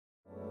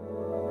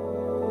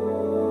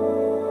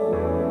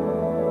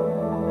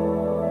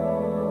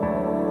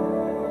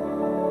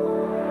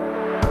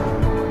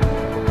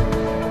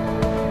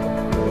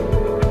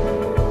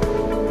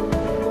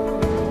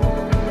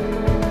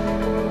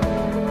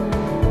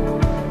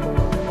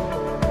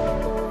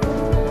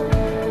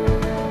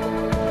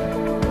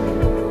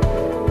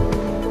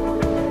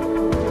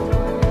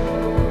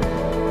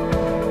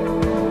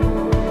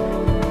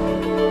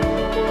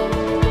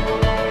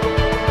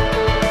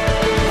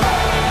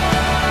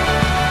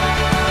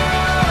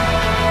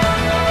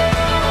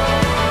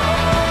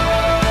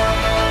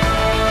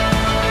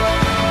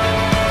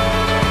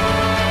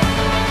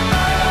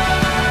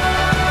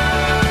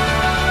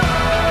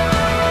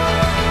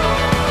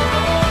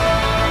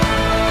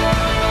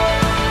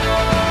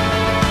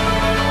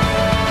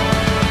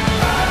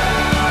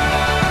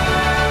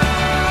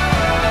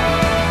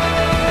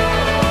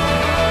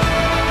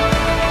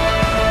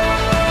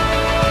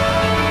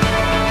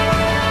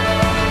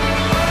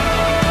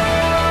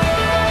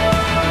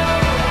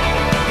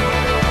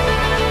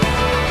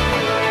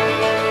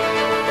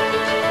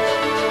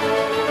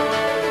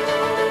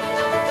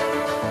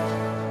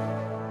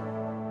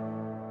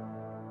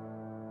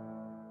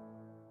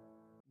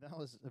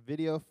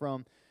video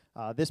from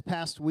this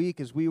past week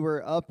as we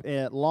were up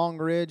at Long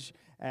Ridge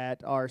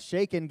at our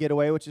Shaken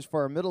Getaway, which is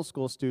for our middle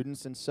school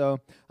students. And so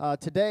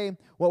today,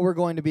 what we're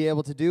going to be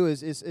able to do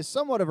is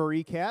somewhat of a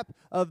recap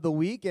of the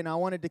week. And I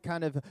wanted to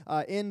kind of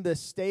end the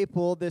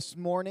staple this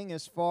morning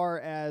as far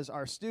as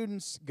our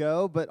students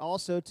go, but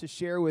also to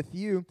share with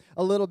you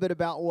a little bit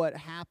about what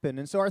happened.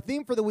 And so our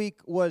theme for the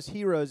week was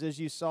heroes. As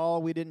you saw,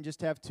 we didn't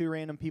just have two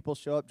random people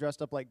show up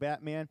dressed up like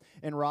Batman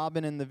and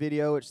Robin in the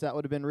video, which that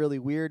would have been really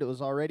weird. It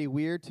was already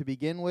weird to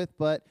begin with,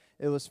 but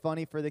it was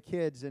funny for the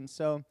kids. And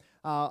so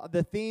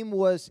the theme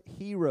was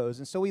heroes.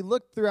 And so we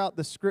looked throughout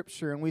the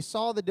scripture and we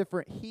saw the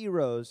different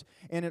heroes,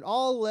 and it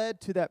all led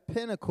to that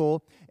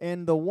pinnacle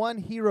and the one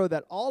hero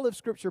that all of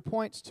scripture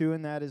points to,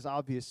 and that is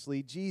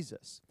obviously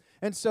Jesus.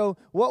 And so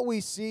what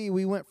we see,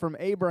 we went from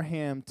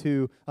Abraham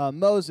to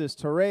Moses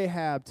to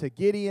Rahab to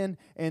Gideon,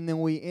 and then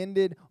we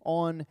ended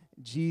on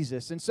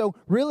Jesus. And so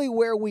really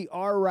where we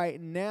are right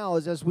now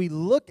is as we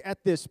look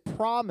at this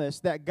promise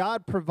that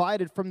God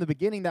provided from the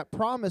beginning, that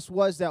promise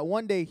was that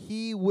one day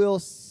He will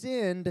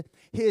send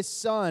His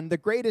Son, the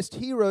greatest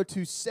hero,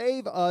 to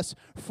save us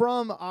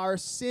from our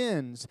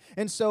sins.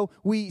 And so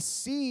we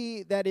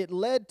see that it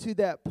led to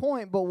that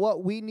point, but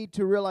what we need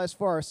to realize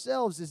for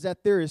ourselves is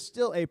that there is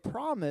still a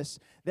promise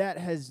that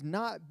has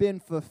not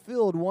been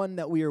fulfilled, one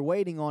that we are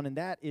waiting on, and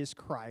that is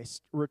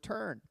Christ's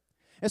return.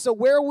 And so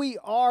where we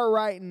are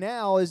right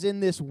now is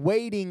in this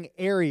waiting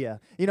area.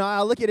 You know,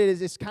 I look at it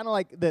as it's kind of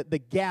like the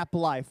gap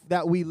life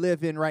that we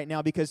live in right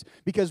now because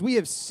we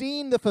have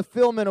seen the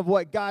fulfillment of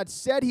what God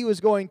said He was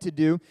going to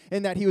do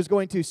and that He was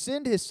going to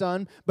send His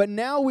Son, but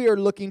now we are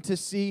looking to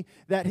see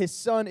that His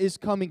Son is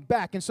coming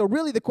back. And so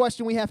really the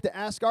question we have to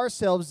ask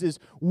ourselves is,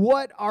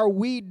 what are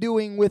we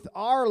doing with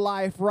our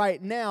life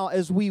right now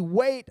as we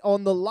wait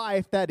on the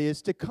life that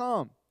is to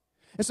come?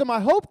 And so my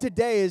hope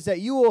today is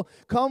that you will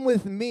come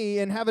with me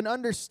and have an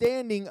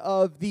understanding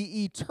of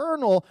the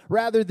eternal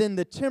rather than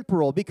the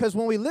temporal. Because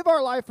when we live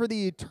our life for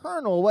the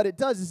eternal, what it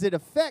does is it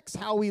affects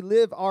how we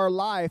live our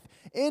life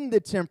in the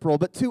temporal.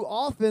 But too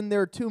often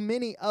there are too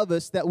many of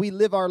us that we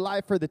live our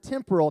life for the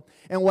temporal,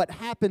 and what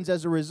happens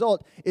as a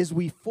result is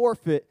we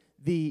forfeit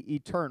the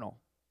eternal.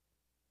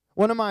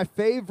 One of my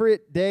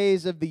favorite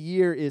days of the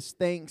year is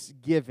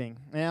Thanksgiving.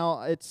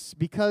 Now, it's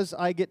because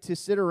I get to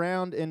sit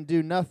around and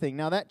do nothing.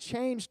 Now, that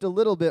changed a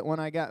little bit when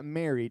I got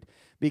married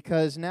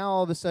because now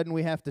all of a sudden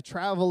we have to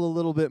travel a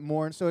little bit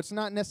more. And so it's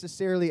not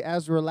necessarily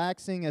as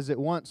relaxing as it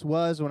once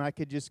was when I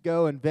could just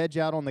go and veg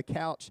out on the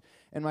couch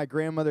and my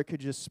grandmother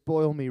could just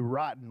spoil me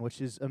rotten,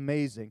 which is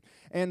amazing.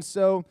 And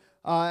so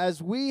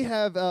as we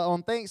have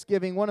on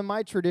Thanksgiving, one of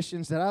my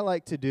traditions that I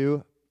like to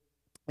do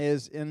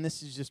is, and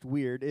this is just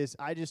weird, is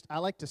I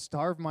like to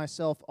starve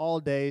myself all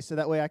day so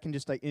that way I can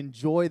just like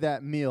enjoy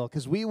that meal,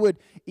 because we would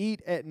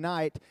eat at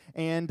night,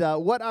 and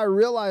what I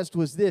realized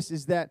was this,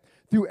 is that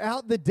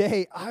throughout the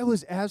day I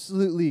was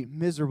absolutely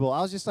miserable.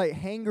 I was just like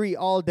hangry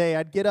all day.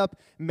 I'd get up,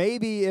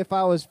 maybe if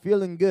I was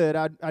feeling good,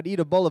 I'd eat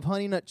a bowl of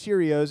Honey Nut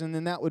Cheerios, and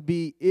then that would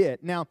be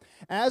it. Now,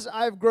 as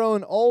I've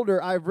grown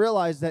older, I've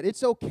realized that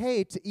it's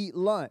okay to eat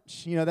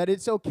lunch, you know, that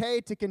it's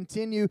okay to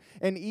continue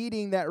and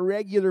eating that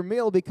regular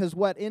meal, because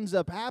what ends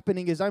up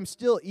happening is I'm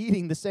still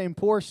eating the same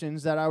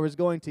portions that I was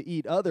going to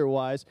eat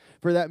otherwise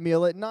for that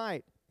meal at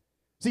night.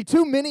 See,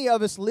 too many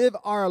of us live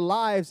our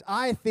lives,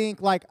 I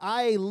think, like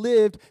I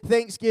lived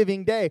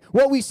Thanksgiving Day.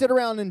 What we sit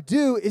around and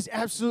do is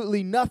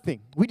absolutely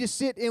nothing. We just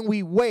sit and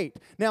we wait.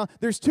 Now,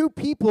 there's two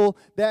people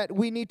that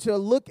we need to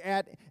look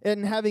at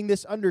in having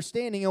this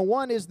understanding. And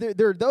one is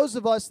there are those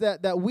of us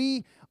that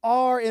we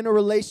are in a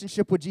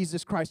relationship with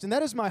Jesus Christ. And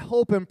that is my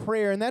hope and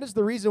prayer. And that is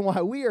the reason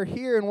why we are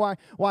here and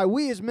why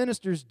we as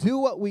ministers do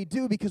what we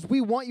do, because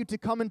we want you to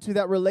come into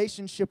that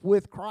relationship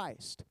with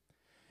Christ.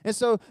 And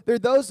so there are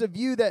those of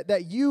you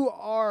that you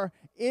are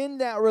in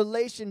that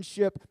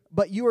relationship,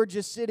 but you are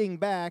just sitting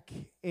back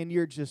and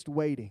you're just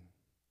waiting.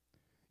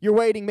 You're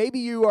waiting. Maybe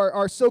you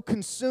are so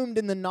consumed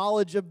in the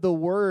knowledge of the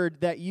Word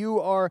that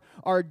you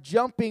are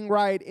jumping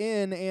right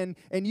in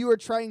and you are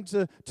trying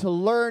to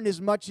learn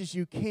as much as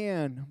you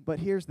can.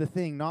 But here's the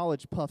thing,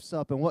 knowledge puffs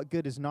up, and what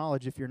good is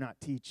knowledge if you're not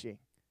teaching?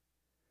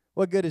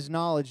 What good is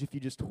knowledge if you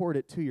just hoard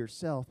it to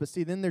yourself? But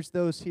see, then there's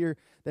those here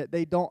that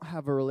they don't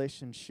have a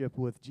relationship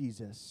with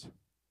Jesus.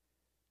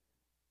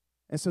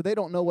 And so they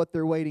don't know what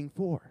they're waiting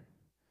for.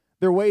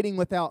 They're waiting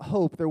without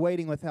hope. They're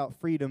waiting without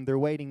freedom. They're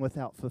waiting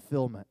without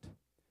fulfillment.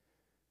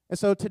 And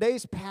so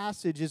today's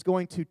passage is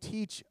going to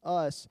teach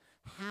us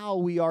how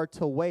we are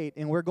to wait.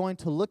 And we're going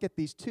to look at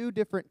these two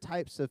different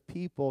types of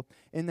people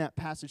in that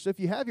passage. So if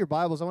you have your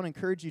Bibles, I want to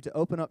encourage you to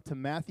open up to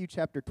Matthew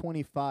chapter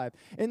 25.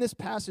 In this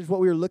passage, what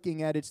we're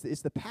looking at, it's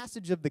the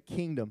passage of the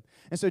kingdom.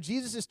 And so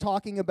Jesus is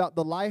talking about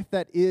the life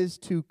that is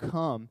to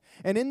come.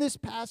 And in this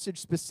passage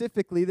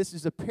specifically, this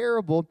is a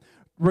parable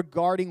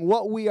regarding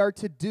what we are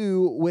to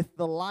do with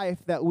the life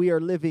that we are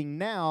living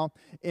now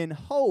in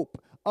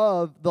hope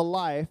of the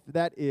life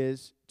that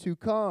is to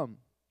come.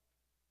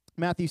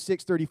 Matthew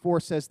 6:34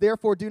 says,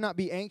 "Therefore do not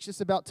be anxious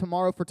about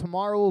tomorrow, for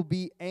tomorrow will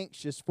be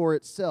anxious for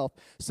itself.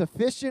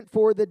 Sufficient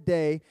for the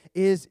day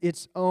is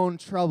its own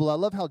trouble." I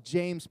love how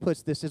James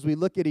puts this as we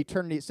look at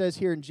eternity. It says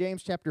here in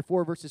James chapter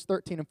 4, verses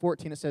 13 and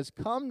 14, it says,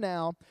 "Come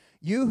now,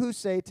 you who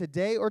say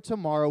today or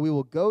tomorrow we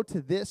will go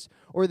to this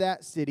or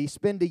that city,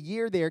 spend a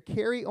year there,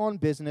 carry on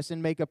business,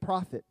 and make a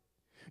profit.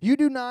 You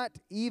do not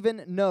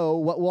even know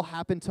what will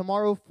happen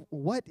tomorrow.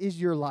 What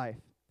is your life?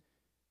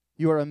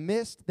 You are a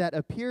mist that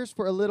appears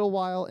for a little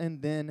while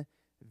and then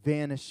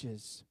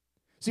vanishes."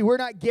 See, we're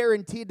not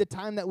guaranteed the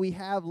time that we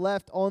have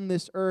left on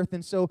this earth.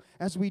 And so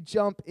as we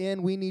jump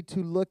in, we need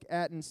to look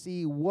at and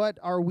see, what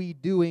are we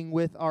doing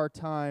with our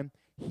time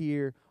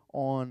here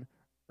on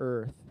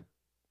earth?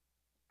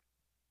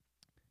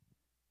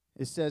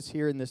 It says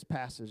here in this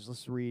passage,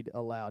 let's read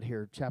aloud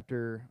here,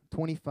 chapter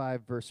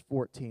 25, verse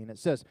 14. It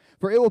says,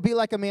 "For it will be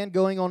like a man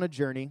going on a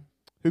journey,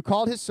 who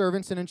called his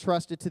servants and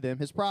entrusted to them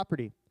his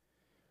property.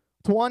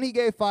 To one he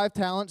gave 5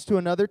 talents, to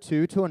another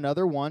 2, to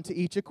another 1, to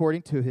each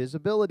according to his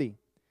ability.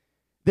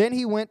 Then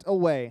he went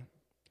away.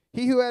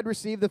 He who had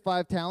received the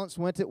 5 talents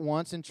went at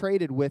once and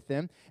traded with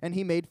them, and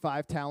he made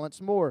 5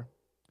 talents more.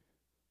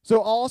 So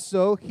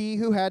also he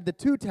who had the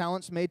 2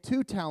 talents made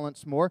 2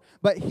 talents more.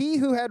 But he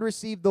who had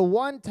received the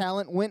 1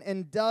 talent went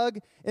and dug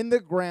in the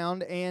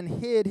ground and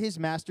hid his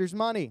master's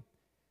money.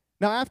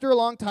 Now after a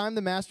long time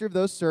the master of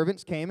those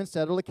servants came and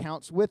settled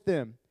accounts with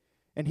them.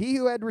 And he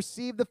who had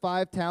received the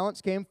 5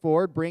 talents came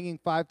forward, bringing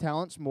 5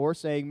 talents more,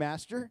 saying,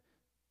 Master,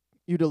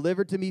 you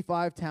delivered to me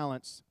 5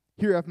 talents.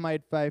 Here I've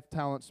made 5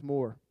 talents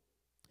more.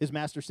 His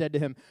master said to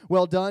him,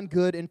 Well done,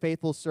 good and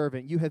faithful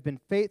servant. You have been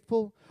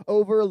faithful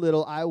over a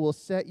little. I will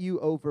set you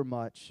over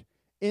much.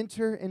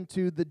 Enter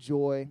into the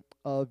joy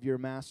of your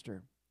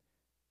master."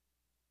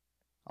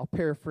 I'll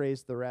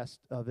paraphrase the rest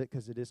of it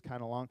because it is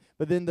kind of long.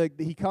 But then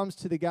he comes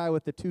to the guy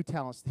with the 2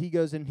 talents. He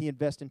goes and he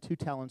invests in 2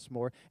 talents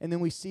more. And then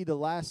we see the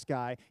last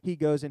guy. He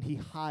goes and he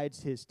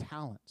hides his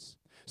talents.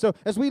 So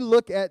as we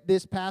look at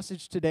this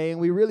passage today and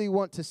we really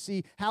want to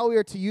see how we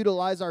are to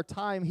utilize our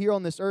time here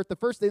on this earth, the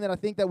first thing that I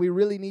think that we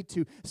really need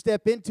to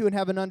step into and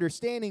have an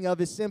understanding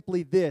of is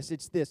simply this.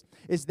 It's this,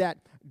 is that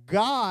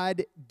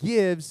God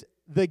gives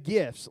the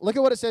gifts. Look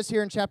at what it says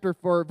here in chapter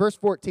 4, verse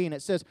 14.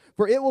 It says,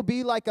 "For it will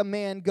be like a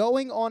man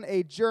going on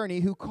a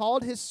journey who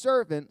called his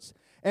servants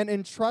and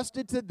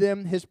entrusted to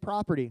them his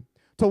property.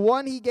 To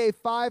one he gave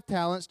 5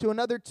 talents, to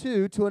another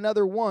 2, to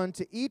another 1,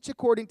 to each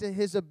according to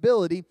his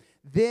ability.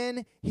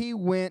 Then he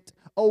went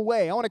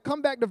away." I want to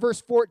come back to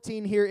verse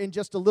 14 here in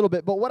just a little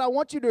bit. But what I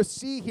want you to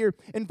see here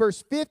in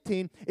verse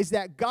 15 is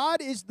that God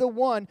is the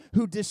one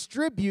who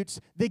distributes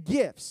the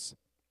gifts.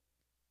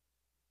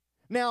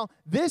 Now,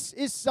 this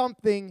is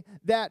something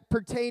that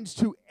pertains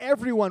to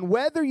everyone,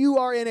 whether you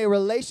are in a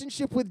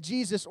relationship with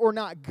Jesus or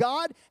not.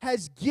 God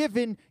has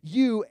given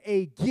you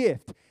a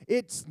gift.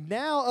 It's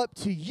now up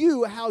to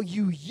you how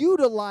you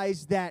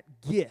utilize that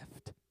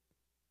gift.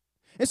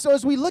 And so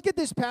as we look at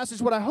this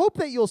passage, what I hope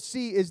that you'll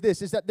see is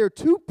this, is that there are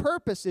 2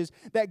 purposes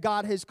that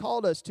God has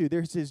called us to.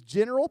 There's his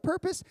general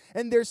purpose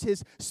and there's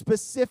his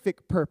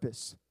specific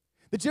purpose.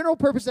 The general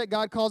purpose that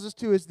God calls us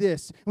to is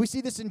this. We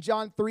see this in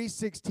John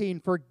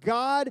 3:16. "For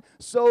God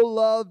so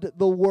loved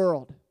the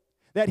world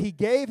that he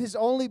gave his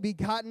only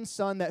begotten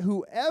Son, that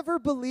whoever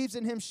believes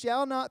in him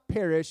shall not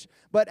perish,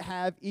 but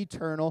have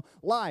eternal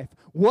life."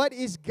 What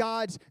is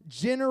God's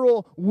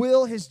general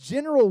will? His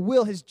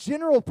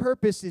general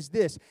purpose is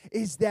this,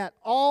 is that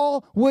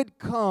all would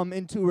come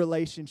into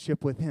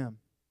relationship with him.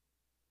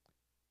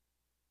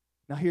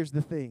 Now here's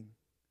the thing.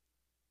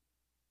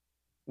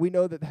 We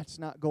know that that's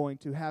not going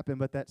to happen,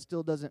 but that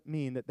still doesn't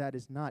mean that that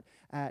is not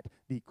at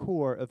the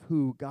core of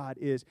who God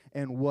is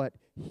and what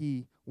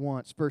he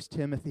wants. 1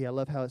 Timothy, I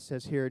love how it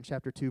says here in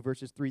chapter 2,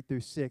 verses 3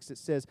 through 6. It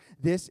says,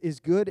 "This is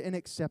good and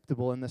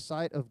acceptable in the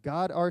sight of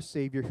God our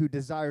Savior, who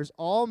desires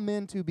all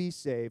men to be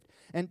saved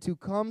and to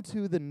come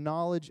to the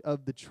knowledge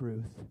of the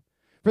truth.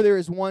 For there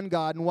is one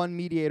God and one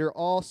mediator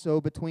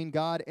also between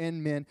God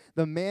and men,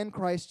 the man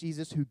Christ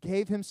Jesus, who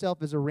gave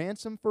himself as a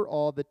ransom for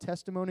all, the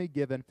testimony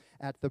given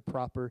at the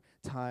proper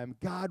time."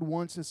 God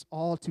wants us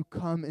all to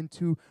come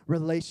into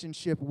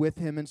relationship with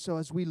him. And so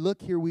as we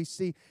look here, we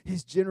see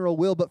his general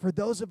will. But for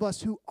those of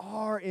us who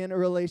are in a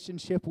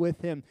relationship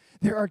with him,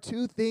 there are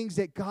 2 things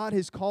that God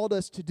has called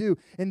us to do.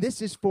 And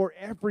this is for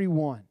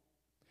everyone.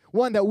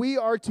 One, that we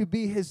are to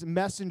be his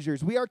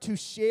messengers. We are to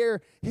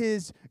share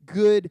his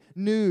good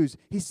news.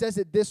 He says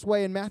it this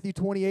way in Matthew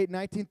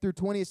 28:19 through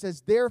 20. It says,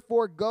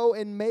 "Therefore go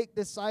and make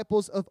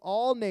disciples of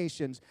all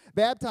nations,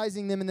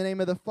 baptizing them in the name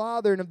of the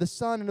Father and of the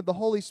Son and of the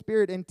Holy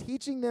Spirit, and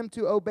teaching them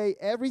to obey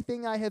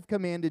everything I have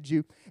commanded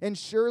you. And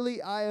surely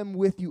I am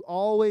with you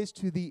always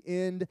to the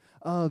end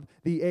of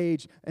the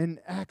age." In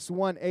Acts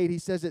 1:8, he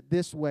says it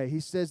this way.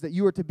 He says that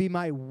you are to be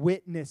my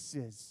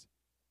witnesses.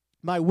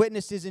 My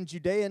witnesses in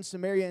Judea and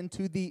Samaria and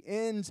to the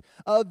ends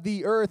of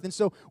the earth. And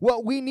so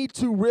what we need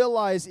to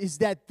realize is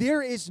that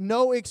there is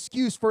no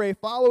excuse for a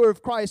follower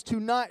of Christ to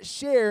not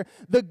share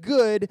the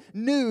good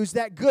news,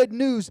 that good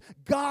news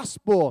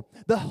gospel,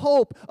 the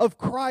hope of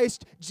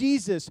Christ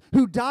Jesus,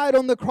 who died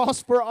on the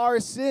cross for our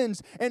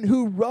sins and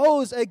who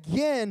rose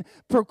again,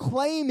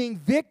 proclaiming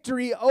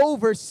victory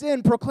over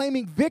sin,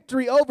 proclaiming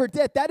victory over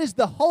death. That is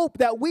the hope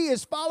that we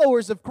as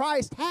followers of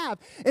Christ have.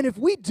 And if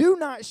we do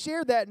not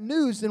share that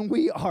news, then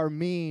we are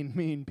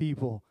mean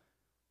people.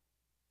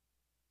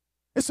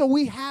 And so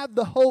we have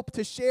the hope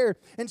to share.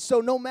 And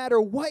so no matter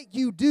what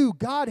you do,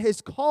 God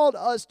has called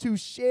us to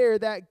share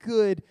that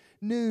good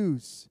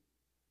news.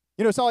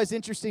 You know, it's always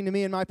interesting to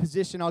me in my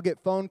position. I'll get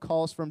phone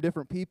calls from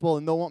different people,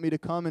 and they'll want me to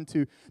come and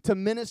to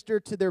minister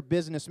to their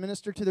business,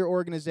 minister to their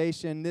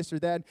organization, this or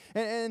that.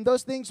 And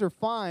those things are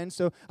fine.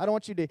 So I don't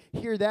want you to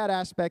hear that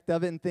aspect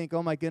of it and think,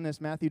 oh my goodness,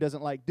 Matthew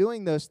doesn't like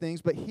doing those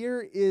things. But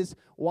here is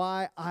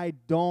why I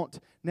don't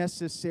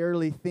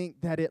necessarily think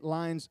that it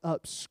lines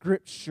up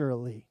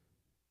scripturally.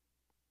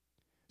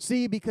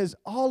 See, because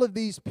all of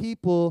these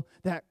people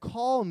that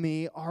call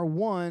me are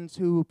ones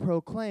who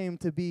proclaim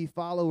to be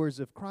followers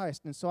of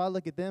Christ. And so I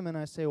look at them and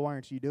I say, why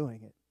aren't you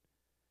doing it?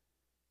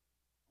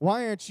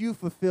 Why aren't you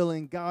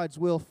fulfilling God's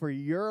will for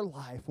your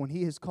life when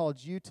He has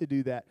called you to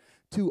do that?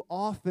 Too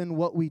often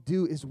what we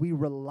do is we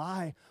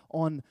rely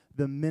on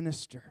the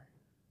minister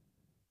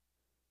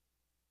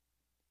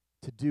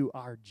to do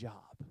our job.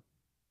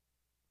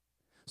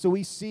 So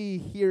we see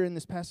here in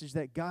this passage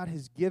that God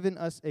has given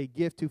us a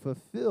gift to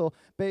fulfill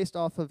based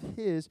off of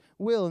His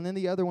will. And then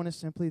the other one is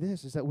simply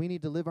this, is that we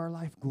need to live our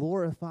life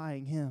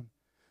glorifying Him.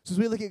 So as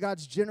we look at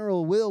God's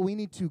general will, we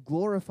need to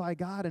glorify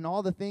God in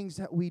all the things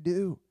that we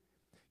do.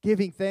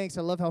 Giving thanks.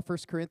 I love how 1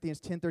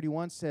 Corinthians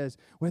 10:31 says,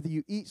 whether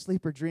you eat,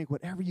 sleep, or drink,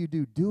 whatever you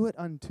do, do it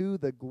unto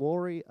the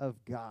glory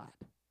of God.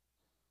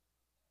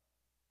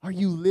 Are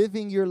you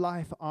living your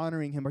life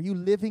honoring Him? Are you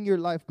living your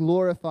life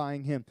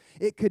glorifying Him?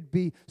 It could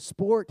be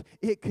sport.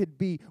 It could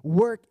be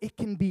work. It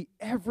can be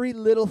every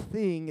little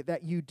thing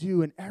that you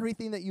do and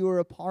everything that you are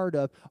a part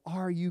of.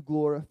 Are you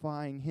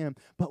glorifying Him?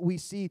 But we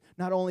see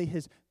not only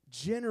His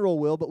general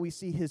will, but we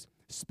see His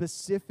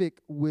specific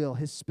will,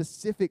 His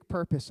specific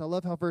purpose. I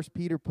love how 1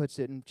 Peter puts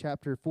it in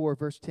chapter 4,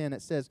 verse 10.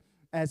 It says,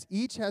 as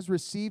each has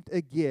received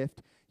a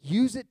gift,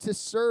 use it to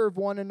serve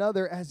one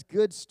another as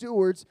good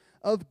stewards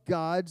of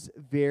God's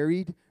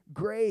varied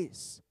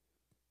grace.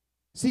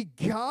 See,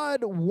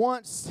 God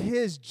wants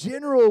His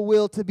general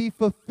will to be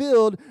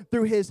fulfilled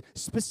through His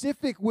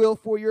specific will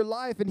for your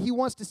life. And He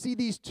wants to see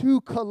these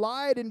two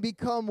collide and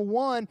become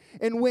one.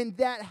 And when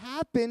that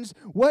happens,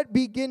 what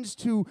begins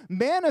to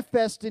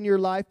manifest in your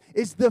life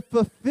is the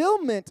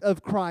fulfillment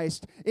of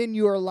Christ in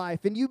your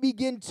life. And you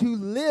begin to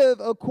live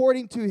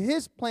according to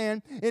His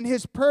plan and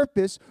His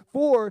purpose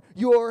for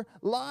your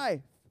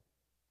life.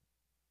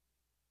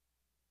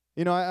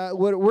 You know,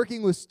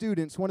 working with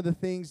students, one of the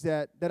things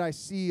that I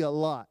see a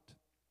lot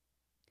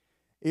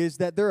is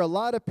that there are a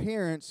lot of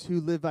parents who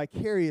live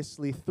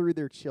vicariously through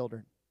their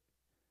children.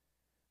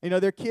 You know,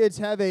 their kids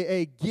have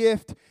a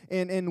gift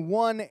in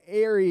one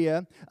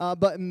area,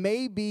 but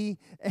maybe,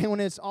 and when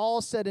it's all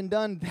said and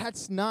done,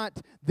 that's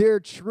not their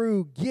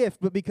true gift.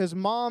 But because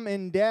mom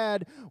and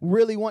dad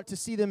really want to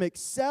see them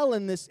excel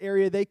in this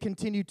area, they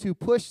continue to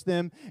push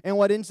them. And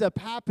what ends up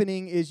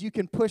happening is you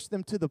can push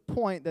them to the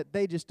point that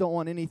they just don't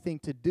want anything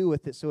to do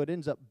with it. So it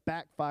ends up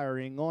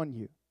backfiring on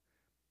you.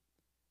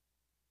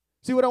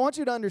 See, what I want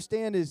you to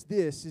understand is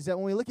this, is that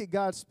when we look at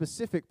God's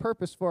specific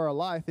purpose for our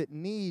life, it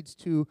needs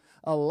to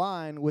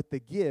align with the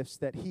gifts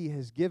that He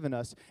has given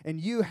us. And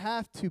you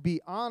have to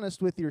be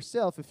honest with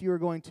yourself if you are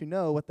going to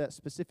know what that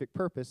specific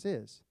purpose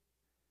is.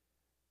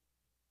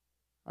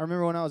 I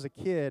remember when I was a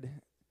kid,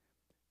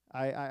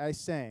 I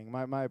sang.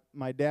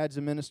 My dad's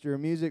a minister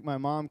of music. My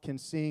mom can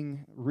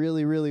sing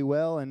really, really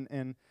well,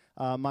 and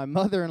my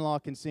mother-in-law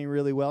can sing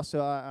really well,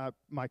 so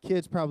my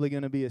kid's probably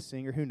going to be a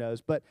singer. Who knows?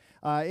 But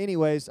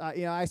anyways,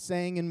 I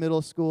sang in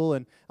middle school,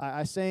 and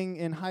I sang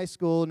in high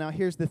school. Now,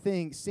 here's the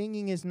thing.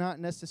 Singing is not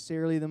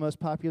necessarily the most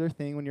popular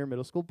thing when you're a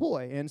middle school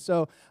boy. And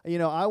so,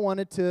 I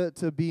wanted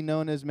to be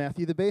known as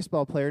Matthew the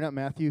baseball player, not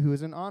Matthew who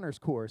is in honors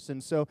course.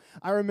 And so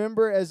I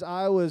remember as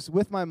I was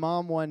with my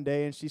mom one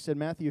day, and she said,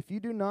 Matthew, if you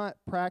do not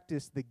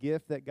practice the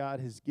gift that God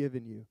has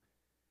given you,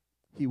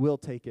 He will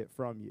take it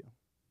from you.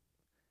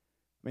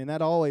 Man,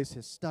 that always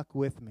has stuck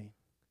with me.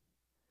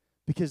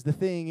 Because the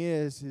thing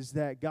is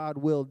that God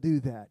will do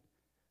that.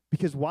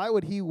 Because why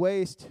would He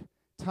waste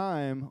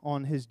time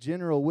on His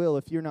general will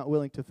if you're not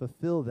willing to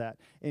fulfill that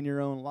in your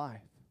own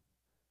life?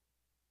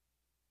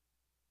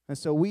 And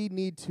so we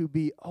need to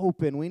be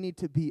open. We need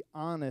to be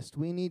honest.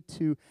 We need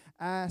to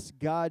ask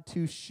God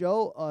to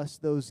show us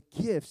those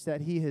gifts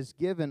that He has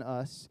given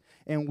us,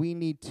 and we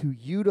need to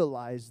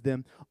utilize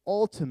them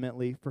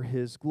ultimately for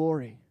His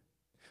glory.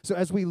 So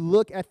as we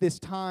look at this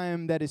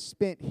time that is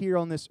spent here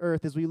on this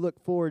earth, as we look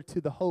forward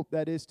to the hope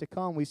that is to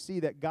come, we see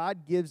that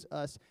God gives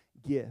us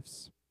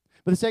gifts.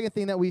 But the second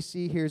thing that we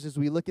see here is as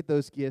we look at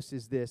those gifts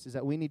is this, is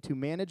that we need to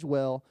manage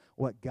well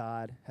what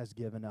God has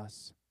given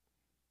us.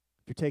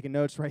 you're taking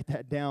notes, write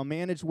that down.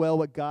 Manage well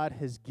what God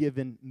has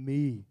given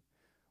me,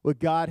 what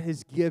God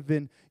has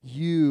given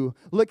you.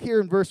 Look here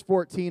in verse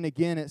 14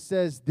 again. It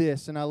says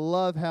this, and I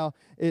love how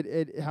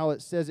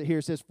it says it here.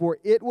 It says, "For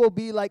it will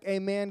be like a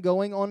man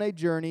going on a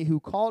journey who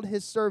called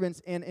his servants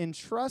and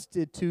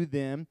entrusted to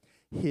them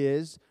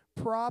his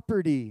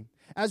property."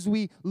 As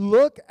we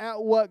look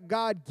at what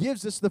God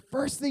gives us, the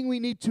first thing we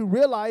need to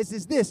realize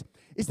is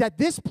that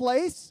this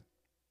place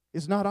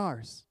is not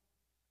ours.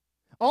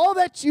 All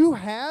that you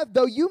have,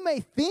 though you may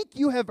think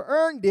you have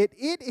earned it,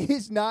 it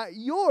is not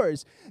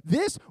yours.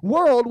 This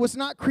world was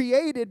not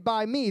created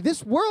by me.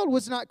 This world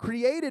was not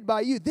created by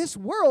you. This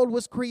world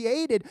was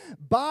created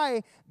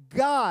by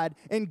God,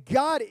 and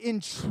God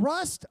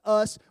entrusts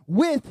us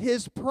with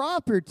His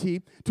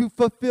property to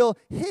fulfill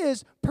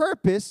His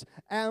purpose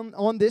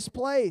on this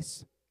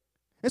place.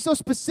 And so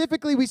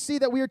specifically, we see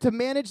that we are to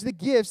manage the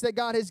gifts that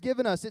God has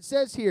given us. It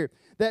says here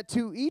that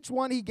to each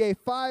one He gave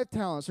 5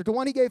 talents, or to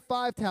one He gave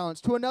 5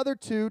 talents, to another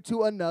 2,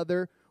 to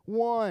another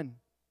 1.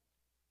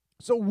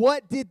 So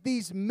what did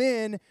these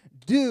men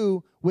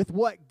do with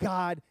what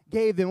God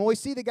gave them? Well, we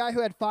see the guy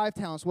who had 5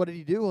 talents. What did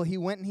he do? Well, he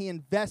went and he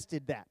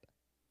invested that.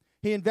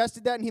 He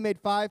invested that and he made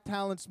 5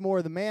 talents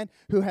more. The man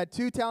who had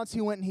 2 talents, he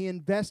went and he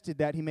invested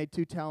that. He made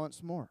 2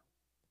 talents more.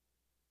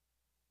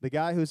 The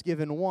guy who was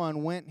given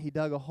 1 went, he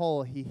dug a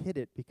hole, he hid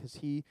it because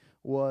he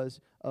was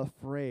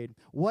afraid.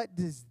 What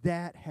does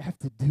that have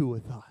to do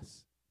with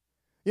us?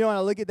 You know, when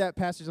I look at that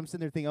passage, I'm sitting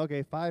there thinking,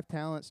 okay, 5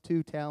 talents,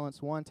 2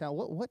 talents, 1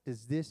 talent. What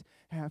does this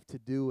have to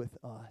do with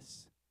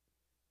us?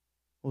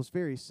 Well, it's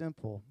very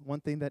simple.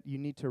 One thing that you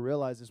need to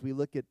realize as we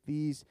look at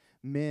these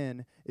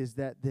men is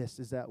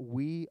that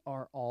we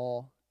are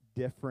all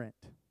different.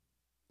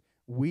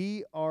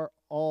 We are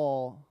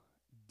all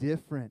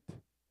different.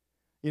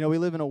 You know, we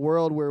live in a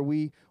world where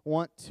we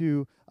want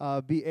to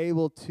be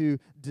able to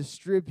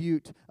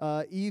distribute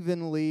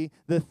evenly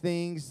the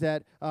things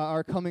that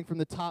are coming from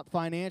the top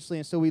financially.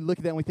 And so we look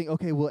at that and we think,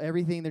 okay, well,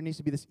 everything, there needs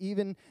to be this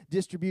even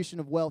distribution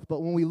of wealth. But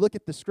when we look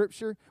at the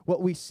Scripture,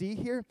 what we see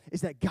here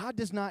is that God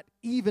does not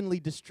evenly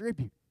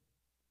distribute.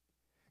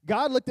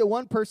 God looked at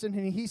one person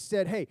and He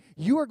said, hey,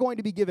 you are going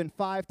to be given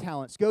 5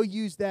 talents. Go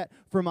use that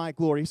for my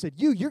glory. He said,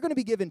 you're going to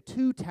be given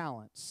 2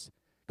 talents.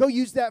 Go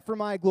use that for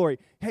my glory.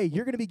 Hey,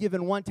 you're going to be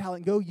given 1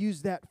 talent. Go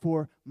use that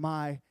for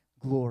my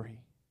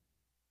glory.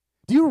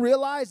 Do you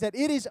realize that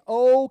it is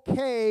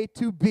okay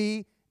to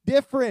be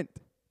different?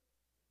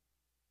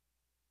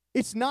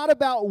 It's not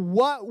about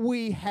what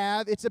we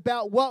have. It's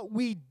about what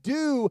we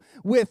do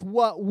with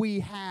what we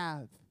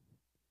have.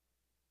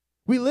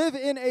 We live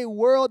in a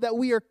world that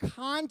we are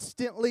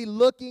constantly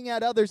looking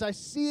at others. I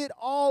see it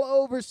all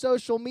over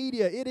social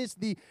media. It is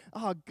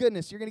oh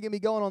goodness, you're going to get me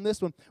going on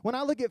this one. When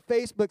I look at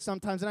Facebook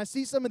sometimes and I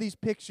see some of these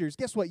pictures,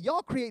 guess what?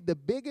 Y'all create the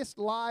biggest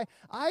lie.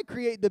 I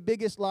create the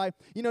biggest lie.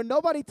 You know,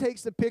 nobody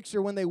takes the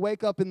picture when they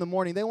wake up in the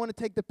morning. They want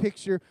to take the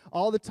picture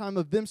all the time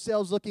of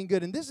themselves looking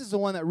good. And this is the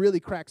one that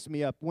really cracks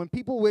me up. When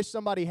people wish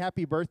somebody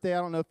happy birthday,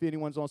 I don't know if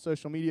anyone's on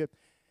social media.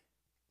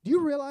 Do you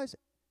realize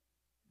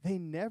they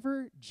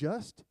never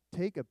just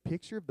take a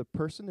picture of the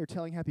person they're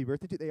telling happy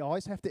birthday to? They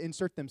always have to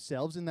insert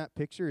themselves in that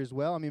picture as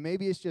well. I mean,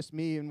 maybe it's just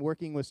me and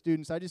working with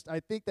students.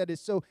 I think that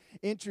is so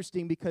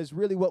interesting because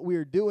really what we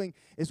are doing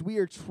is we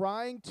are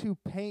trying to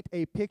paint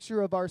a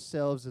picture of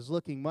ourselves as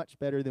looking much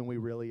better than we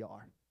really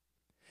are.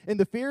 And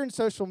the fear in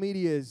social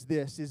media is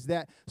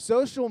that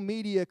social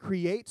media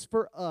creates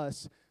for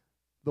us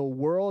the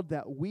world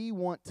that we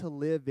want to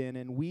live in,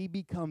 and we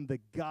become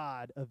the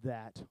god of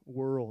that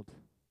world.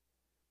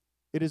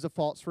 It is a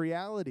false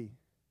reality.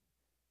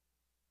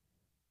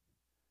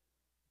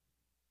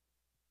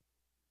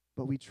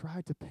 But we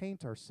try to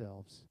paint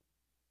ourselves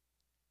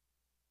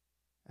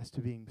as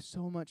to being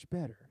so much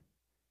better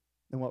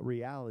than what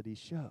reality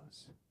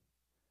shows.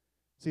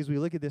 See, as we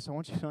look at this, I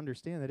want you to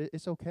understand that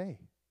it's okay.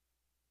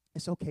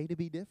 It's okay to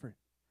be different.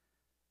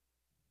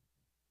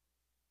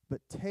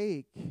 But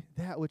take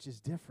that which is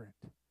different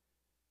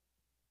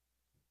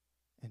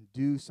and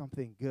do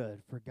something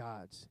good for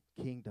God's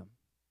kingdom.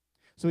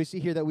 So we see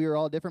here that we are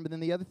all different, but then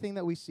the other thing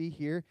that we see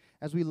here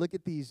as we look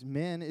at these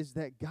men is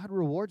that God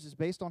rewards us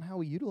based on how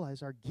we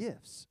utilize our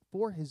gifts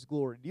for His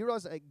glory. Do you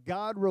realize that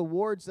God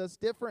rewards us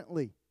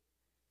differently?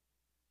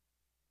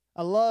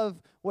 I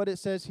love what it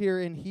says here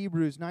in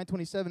Hebrews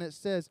 9:27. It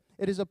says,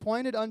 "It is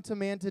appointed unto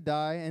man to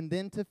die and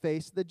then to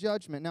face the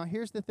judgment." Now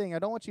here's the thing. I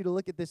don't want you to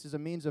look at this as a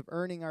means of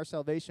earning our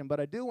salvation, but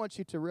I do want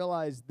you to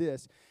realize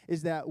this,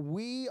 is that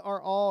we are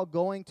all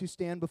going to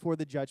stand before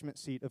the judgment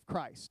seat of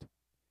Christ.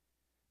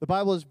 The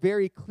Bible is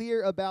very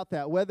clear about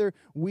that. Whether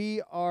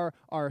we are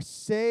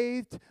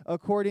saved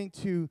according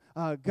to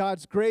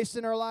God's grace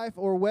in our life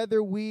or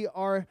whether we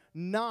are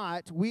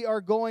not, we are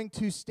going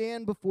to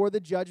stand before the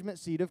judgment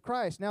seat of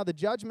Christ. Now, the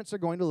judgments are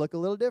going to look a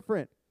little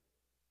different.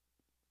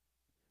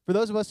 For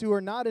those of us who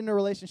are not in a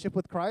relationship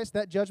with Christ,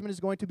 that judgment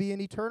is going to be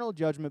an eternal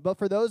judgment. But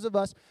for those of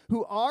us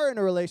who are in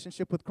a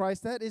relationship with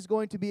Christ, that is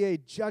going to be a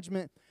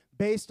judgment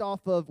based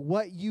off of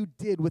what you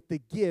did with the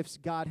gifts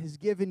God has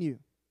given you.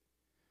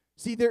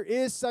 See, there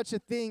is such a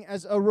thing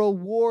as a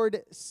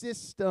reward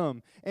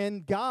system,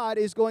 and God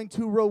is going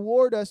to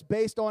reward us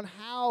based on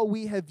how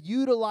we have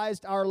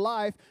utilized our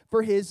life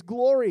for His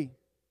glory.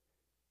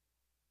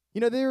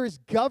 You know, there is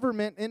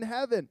government in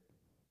heaven.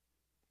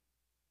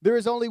 There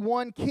is only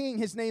one king.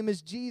 His name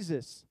is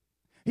Jesus.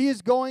 He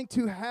is going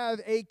to have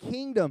a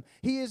kingdom.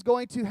 He is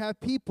going to have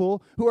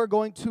people who are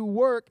going to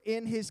work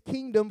in His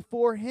kingdom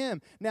for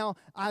Him. Now,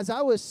 as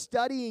I was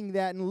studying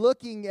that and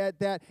looking at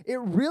that, it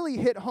really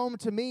hit home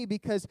to me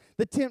because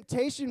the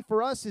temptation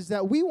for us is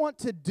that we want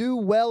to do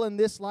well in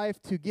this life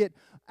to get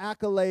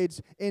accolades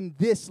in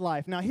this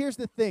life. Now, here's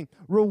the thing.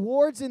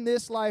 Rewards in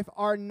this life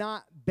are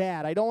not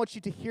bad. I don't want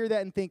you to hear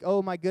that and think,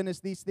 oh my goodness,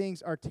 these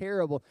things are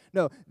terrible.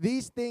 No,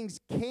 these things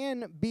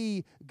can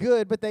be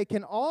good, but they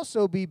can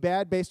also be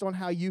bad based on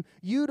how you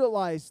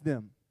utilize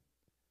them.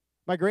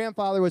 My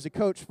grandfather was a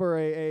coach for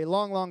a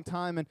long, long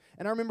time, and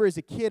I remember as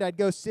a kid, I'd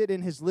go sit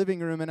in his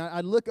living room, and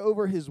I'd look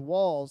over his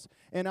walls,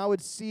 and I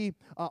would see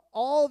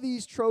all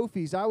these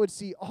trophies. I would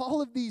see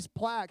all of these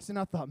plaques, and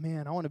I thought,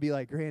 man, I want to be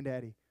like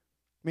Granddaddy.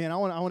 Man, I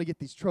want to get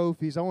these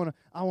trophies. I want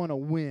to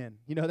win.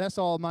 You know, that's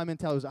all my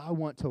mentality was. I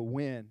want to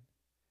win.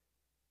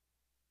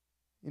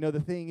 You know, the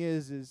thing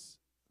is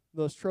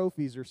those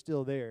trophies are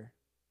still there.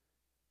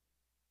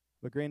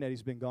 But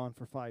Granddaddy's been gone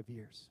for 5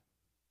 years.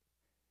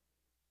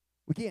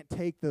 We can't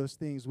take those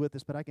things with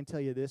us, but I can tell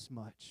you this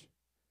much.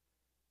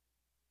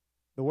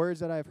 The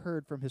words that I've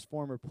heard from his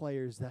former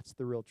players, that's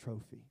the real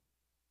trophy.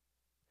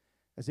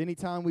 As any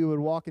time we would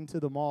walk into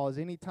the mall, as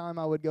any time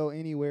I would go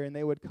anywhere, and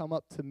they would come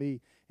up to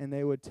me, and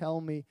they would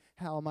tell me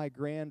how my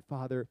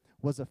grandfather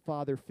was a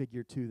father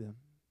figure to them.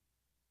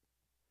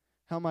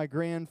 How my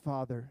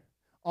grandfather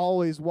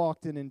always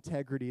walked in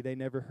integrity. They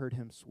never heard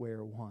him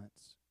swear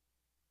once.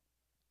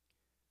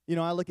 You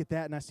know, I look at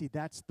that and I see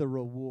that's the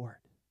reward.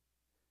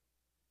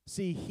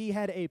 See, he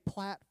had a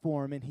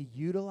platform and he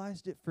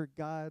utilized it for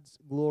God's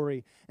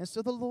glory. And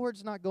so the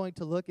Lord's not going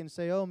to look and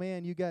say, oh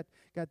man, you got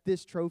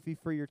this trophy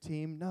for your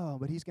team. No,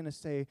 but He's going to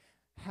say,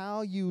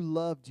 how you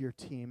loved your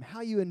team,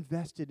 how you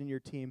invested in your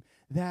team,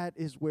 that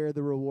is where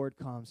the reward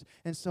comes.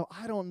 And so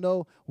I don't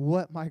know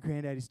what my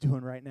granddaddy's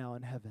doing right now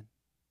in heaven.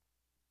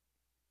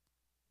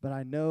 But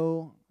I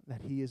know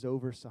that he is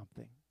over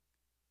something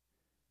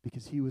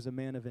because he was a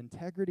man of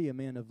integrity, a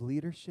man of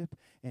leadership,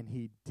 and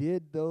he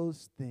did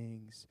those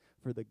things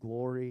for the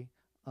glory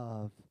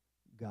of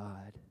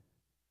God.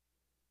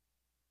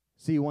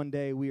 See, one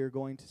day we are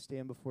going to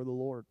stand before the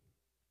Lord.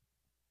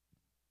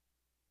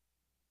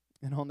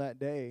 And on that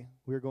day,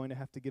 we're going to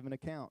have to give an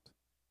account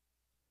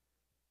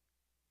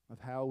of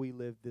how we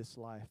lived this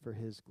life for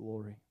His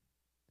glory.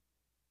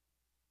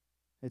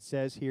 It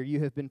says here,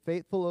 you have been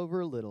faithful over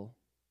a little.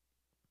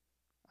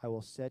 I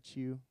will set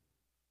you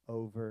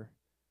over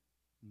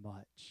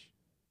much.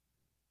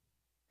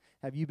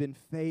 Have you been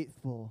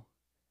faithful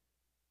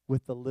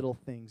with the little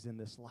things in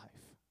this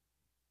life?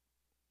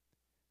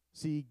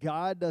 See,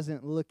 God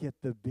doesn't look at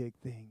the big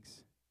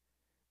things.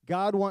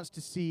 God wants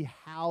to see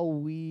how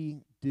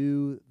we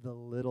do the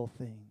little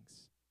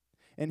things.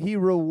 And He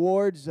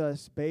rewards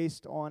us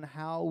based on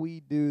how we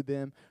do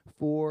them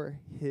for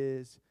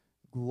His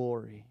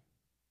glory.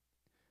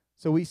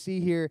 So we see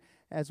here,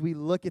 as we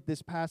look at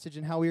this passage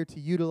and how we are to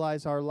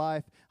utilize our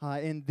life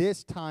in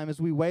this time,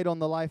 as we wait on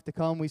the life to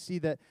come, we see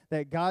that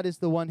God is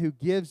the one who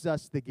gives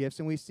us the gifts,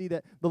 and we see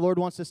that the Lord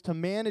wants us to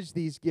manage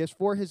these gifts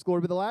for His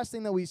glory. But the last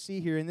thing that we see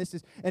here, and this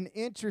is an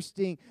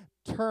interesting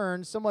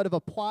turn, somewhat of a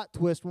plot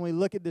twist when we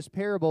look at this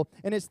parable,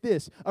 and it's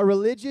this: a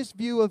religious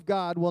view of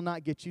God will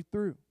not get you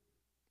through.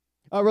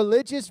 A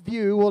religious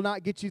view will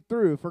not get you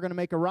through, if we're going to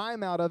make a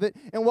rhyme out of it.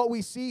 And what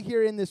we see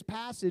here in this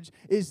passage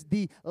is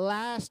the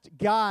last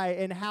guy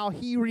and how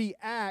he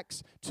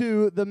reacts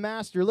to the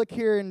master. Look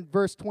here in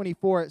verse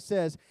 24. It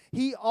says,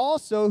 he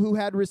also who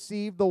had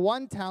received the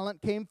 1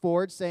 talent came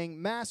forward,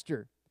 saying,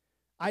 Master,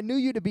 I knew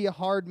you to be a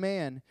hard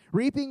man,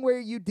 reaping where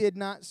you did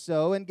not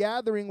sow, and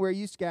gathering where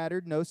you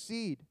scattered no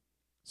seed.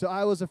 So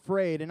I was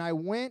afraid, and I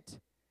went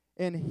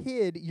and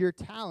hid your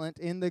talent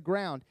in the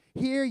ground.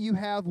 Here you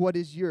have what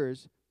is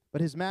yours. But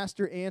his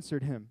master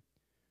answered him,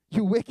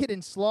 You wicked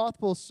and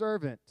slothful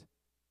servant,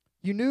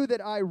 you knew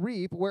that I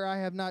reap where I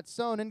have not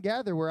sown and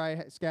gather where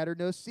I scattered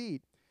no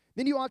seed.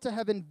 Then you ought to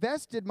have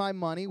invested my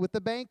money with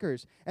the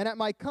bankers, and at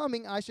my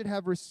coming I should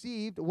have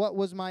received what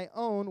was my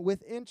own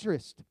with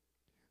interest.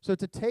 So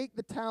to take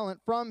the talent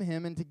from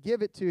him and to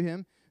give it to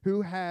him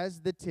who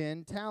has the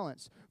 10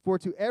 talents. For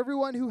to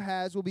everyone who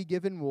has will be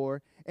given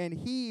more, and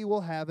he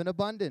will have an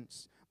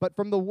abundance. But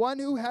from the one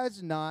who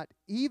has not,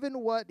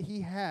 even what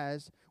he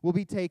has will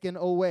be taken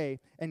away.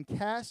 And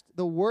cast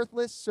the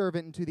worthless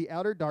servant into the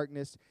outer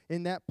darkness.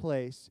 In that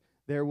place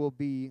there will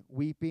be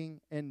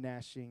weeping and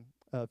gnashing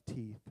of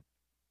teeth.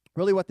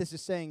 Really what this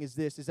is saying is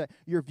this, is that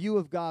your view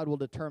of God will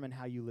determine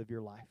how you live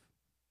your life.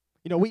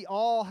 You know, we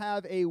all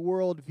have a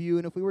worldview,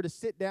 and if we were to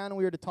sit down and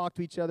we were to talk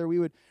to each other, we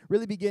would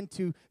really begin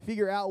to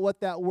figure out what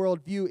that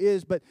worldview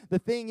is. But the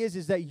thing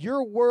is that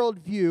your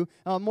worldview,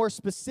 more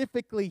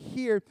specifically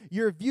here,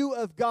 your view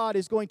of God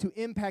is going to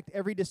impact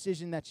every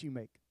decision that you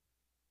make.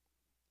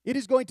 It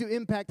is going to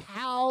impact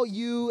how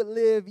you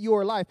live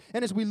your life.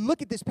 And as we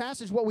look at this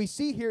passage, what we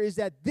see here is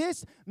that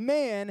this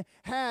man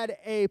had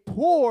a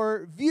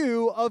poor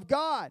view of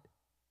God.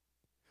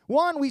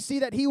 One, we see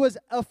that he was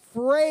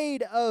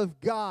afraid of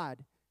God.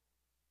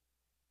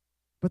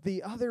 But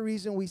the other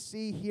reason we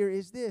see here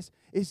is this,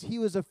 is he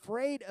was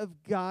afraid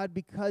of God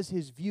because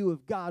his view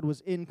of God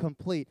was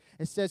incomplete.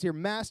 It says here,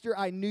 Master,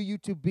 I knew you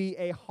to be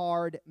a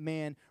hard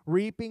man,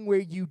 reaping where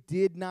you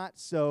did not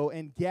sow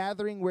and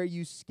gathering where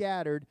you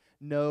scattered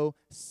no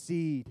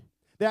seed.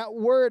 That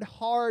word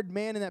hard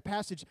man in that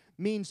passage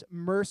means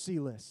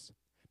merciless.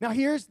 Now,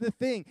 here's the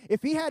thing.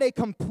 If he had a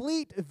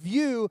complete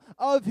view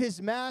of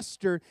his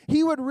master,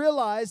 he would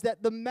realize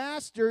that the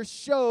master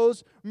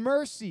shows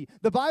mercy.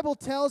 The Bible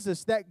tells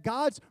us that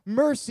God's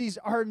mercies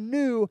are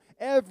new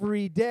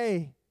every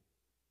day.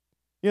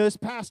 You know, this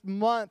past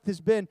month has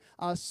been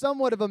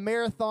somewhat of a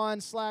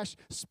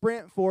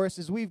marathon/sprint for us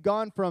as we've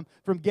gone from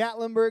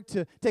Gatlinburg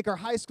to take our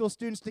high school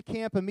students to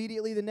camp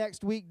immediately the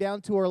next week down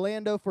to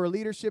Orlando for a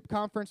leadership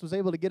conference, was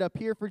able to get up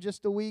here for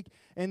just a week,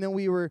 and then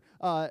we were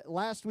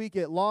last week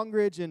at Long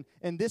Ridge, and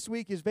this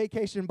week is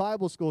Vacation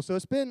Bible School. So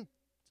it's been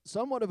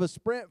somewhat of a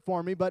sprint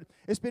for me, but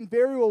it's been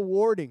very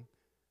rewarding.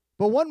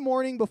 But one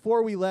morning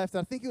before we left,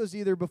 I think it was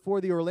either before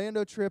the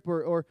Orlando trip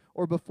or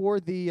before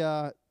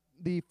the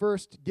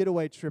first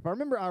getaway trip, I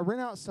remember I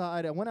went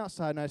outside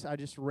and I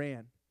just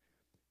ran.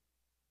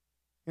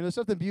 You know, there's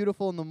something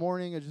beautiful in the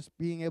morning of just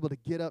being able to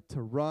get up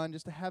to run,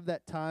 just to have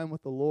that time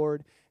with the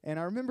Lord. And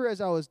I remember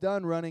as I was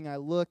done running, I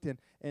looked,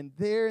 and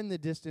there in the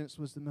distance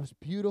was the most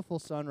beautiful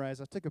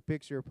sunrise. I took a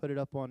picture, put it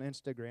up on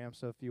Instagram,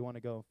 so if you want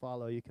to go and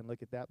follow, you can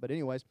look at that. But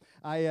anyways,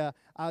 I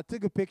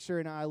took a picture,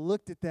 and I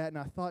looked at that, and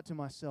I thought to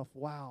myself,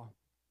 wow,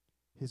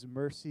 his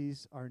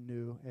mercies are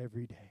new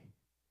every day.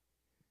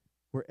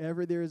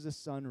 Wherever there is a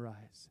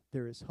sunrise,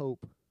 there is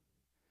hope.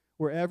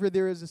 Wherever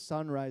there is a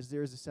sunrise,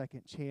 there is a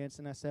second chance.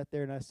 And I sat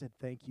there and I said,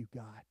 thank you,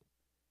 God.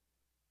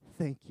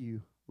 Thank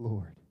you,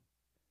 Lord.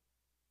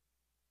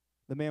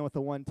 The man with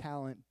the one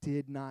talent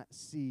did not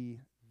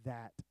see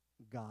that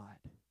God.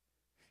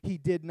 He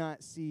did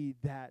not see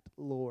that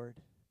Lord.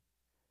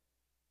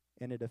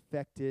 And it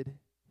affected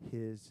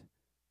his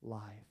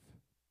life.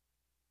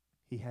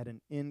 He had an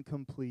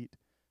incomplete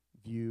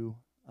view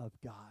of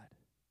God.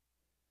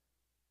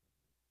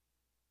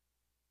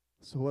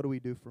 So what do we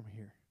do from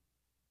here?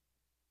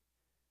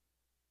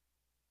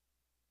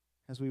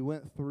 As we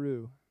went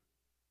through,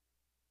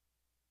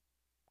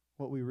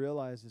 what we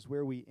realize is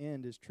where we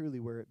end is truly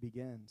where it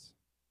begins.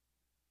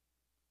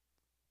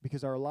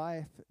 Because our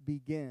life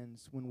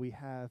begins when we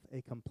have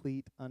a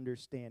complete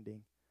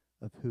understanding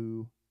of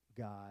who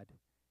God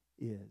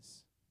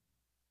is.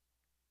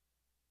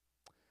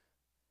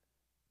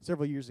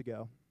 Several years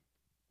ago,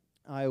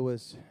 I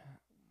was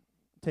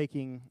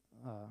taking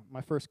my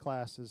first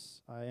class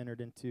as I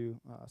entered into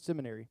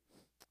seminary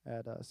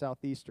at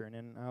Southeastern,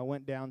 and I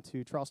went down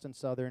to Charleston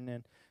Southern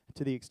and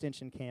to the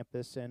Extension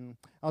campus, and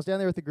I was down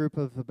there with a group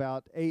of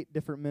about 8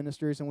 different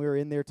ministers, and we were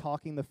in there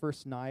talking the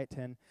first night,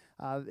 and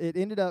it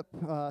ended up,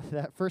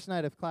 that first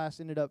night of class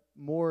ended up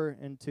more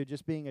into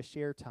just being a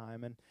share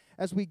time, and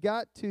as we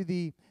got to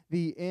the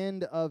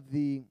end of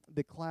the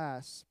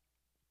class,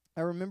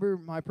 I remember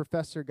my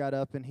professor got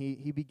up and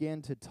he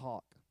began to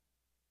talk.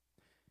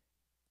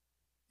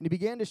 And he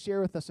began to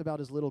share with us about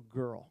his little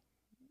girl.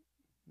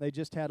 They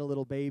just had a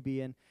little baby,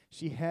 and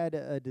she had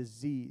a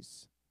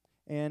disease.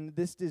 And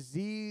this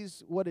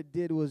disease, what it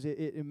did was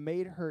it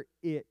made her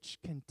itch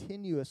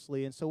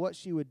continuously. And so what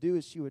she would do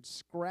is she would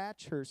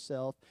scratch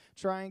herself,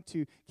 trying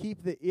to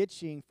keep the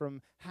itching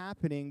from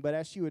happening. But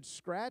as she would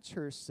scratch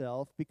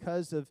herself,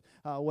 because of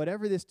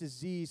whatever this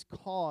disease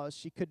caused,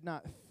 she could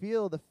not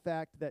feel the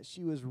fact that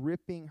she was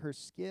ripping her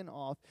skin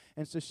off.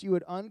 And so she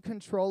would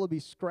uncontrollably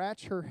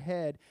scratch her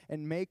head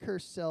and make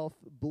herself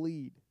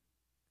bleed.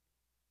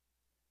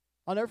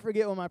 I'll never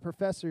forget what my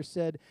professor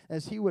said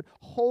as he would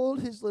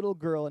hold his little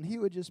girl and he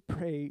would just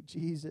pray,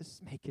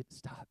 Jesus, make it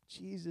stop.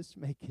 Jesus,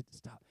 make it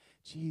stop.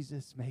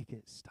 Jesus, make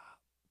it stop.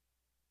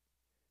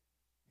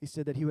 He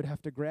said that he would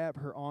have to grab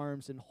her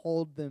arms and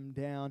hold them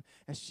down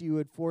as she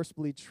would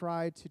forcibly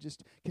try to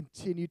just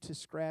continue to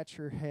scratch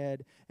her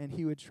head, and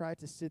he would try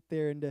to sit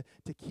there and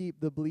to keep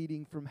the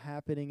bleeding from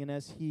happening. And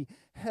as he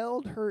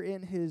held her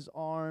in his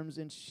arms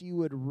and she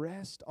would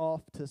rest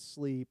off to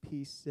sleep,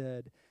 he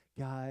said,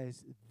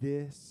 guys,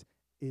 this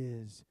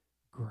is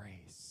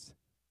grace.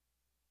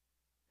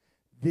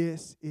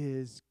 This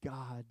is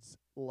God's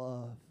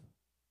love.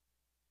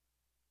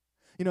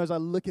 You know, as I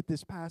look at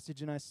this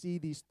passage and I see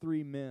these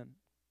 3 men,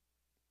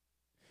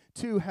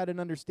 2 had an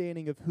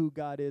understanding of who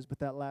God is, but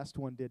that last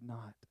one did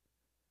not.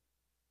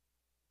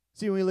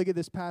 See, when we look at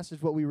this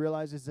passage, what we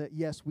realize is that,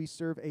 yes, we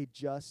serve a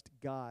just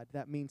God.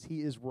 That means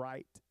he is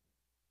right.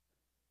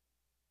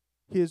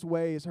 His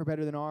ways are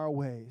better than our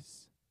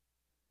ways.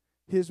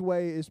 His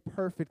way is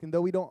perfect, and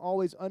though we don't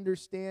always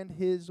understand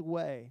his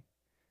way,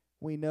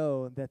 we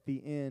know that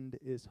the end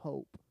is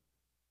hope.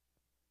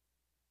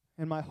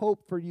 And my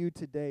hope for you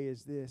today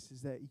is this,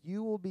 is that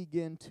you will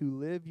begin to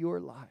live your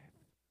life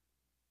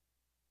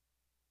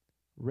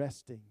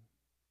resting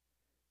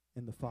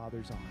in the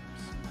Father's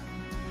arms.